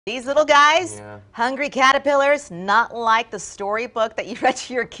These little guys, hungry caterpillars, not like the storybook that you read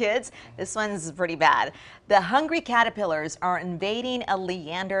to your kids. This one's pretty bad. The hungry caterpillars are invading a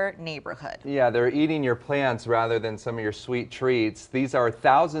Leander neighborhood. Yeah, they're eating your plants rather than some of your sweet treats. These are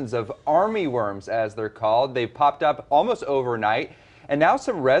thousands of armyworms, as they're called. They've popped up almost overnight, and now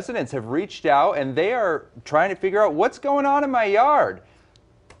some residents have reached out and they are trying to figure out what's going on in my yard.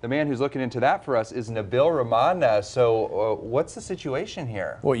 The man who's looking into that for us is Nabil Remadna. So what's the situation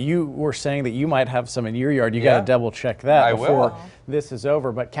here? Well, you were saying that you might have some in your yard. You got to double check that before this is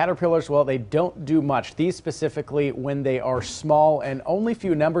over. But caterpillars, well, they don't do much. These specifically when they are small and only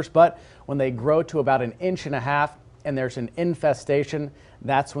few numbers, but when they grow to about 1.5 inches and there's an infestation,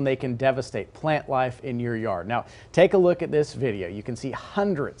 that's when they can devastate plant life in your yard. Now, take a look at this video. You can see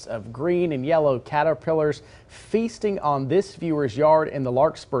hundreds of green and yellow caterpillars feasting on this viewer's yard in the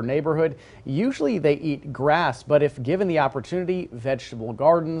Larkspur neighborhood. Usually they eat grass, but if given the opportunity, vegetable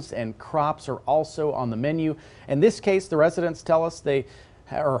gardens and crops are also on the menu. In this case, the residents tell us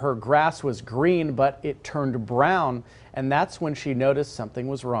her grass was green, but it turned brown, and that's when she noticed something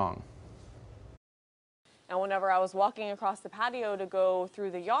was wrong. And whenever I was walking across the patio to go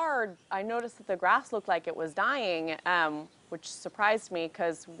through the yard, I noticed that the grass looked like it was dying, which surprised me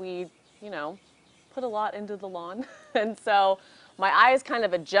because we, put a lot into the lawn. And so my eyes kind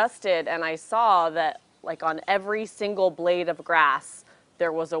of adjusted and I saw that like on every single blade of grass,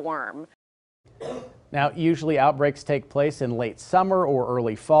 there was a worm. Now, usually outbreaks take place in late summer or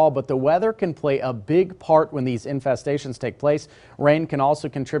early fall, but the weather can play a big part when these infestations take place. Rain can also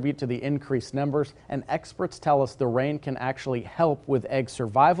contribute to the increased numbers, and experts tell us the rain can actually help with egg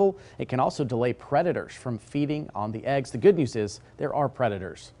survival. It can also delay predators from feeding on the eggs. The good news is there are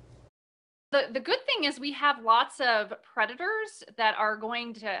predators. The good thing is we have lots of predators that are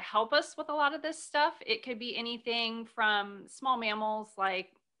going to help us with a lot of this stuff. It could be anything from small mammals like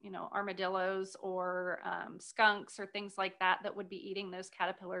armadillos or skunks or things like that would be eating those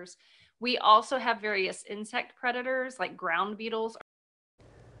caterpillars. We also have various insect predators like ground beetles.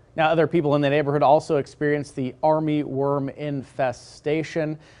 Now, other people in the neighborhood also experienced the armyworm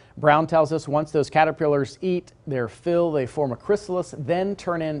infestation. Brown tells us once those caterpillars eat their fill, they form a chrysalis, then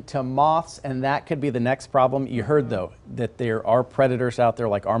turn into moths, and that could be the next problem. You heard, though, that there are predators out there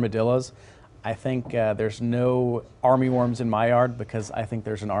like armadillos. I think there's no armyworms in my yard because I think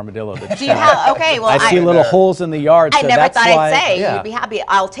there's an armadillo. I see little holes in the yard. I never thought I'd say you'd be happy.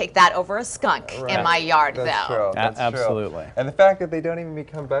 I'll take that over a skunk in my yard, That's though. True. That's absolutely. True. And the fact that they don't even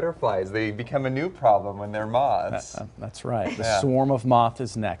become butterflies, they become a new problem when they're moths. That's right. The swarm of moth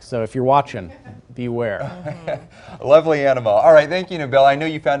is next. So if you're watching, beware. Lovely animal. All right, thank you, Nabil. I know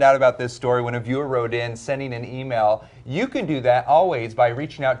you found out about this story when a viewer wrote in, sending an email. You can do that always by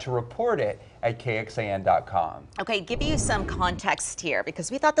reaching out to report it at KXAN.com. Okay, give you some context here because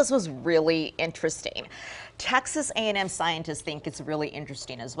we thought this was really interesting. Texas A&M scientists think it's really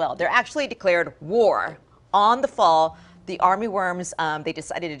interesting as well. They're actually declared war on the fall. The armyworms, they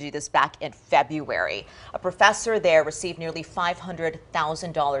decided to do this back in February. A professor there received nearly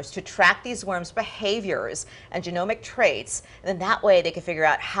 $500,000 to track these worms' behaviors and genomic traits, and then that way they can figure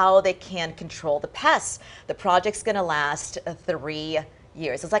out how they can control the pests. The project's going to last 3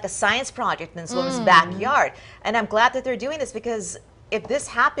 years. It's like a science project in someone's backyard. And I'm glad that they're doing this because if this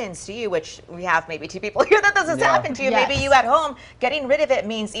happens to you, which we have maybe 2 people here that this has happened to you, maybe you at home, getting rid of it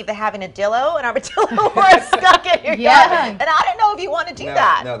means either having an armadillo or a skunk in your yard. And I don't know if you want to do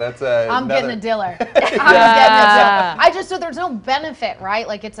that. No, that's I'm getting a diller. I'm getting a diller. I just, so there's no benefit, right?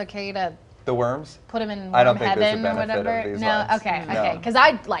 Like it's okay to the worms? Put them in I don't think heaven there's a or whatever. of these No, ones. okay. Because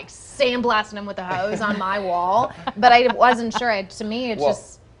I like sandblasting them with a hose on my wall, but I wasn't sure. To me, it's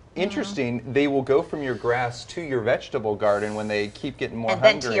just interesting. They will go from your grass to your vegetable garden when they keep getting more hungry.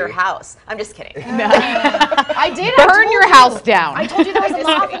 And then to your house. I'm just kidding. I did burn your house down. I told you there was a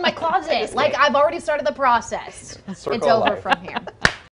moth in my closet. Like I've already started the process. It's over from here.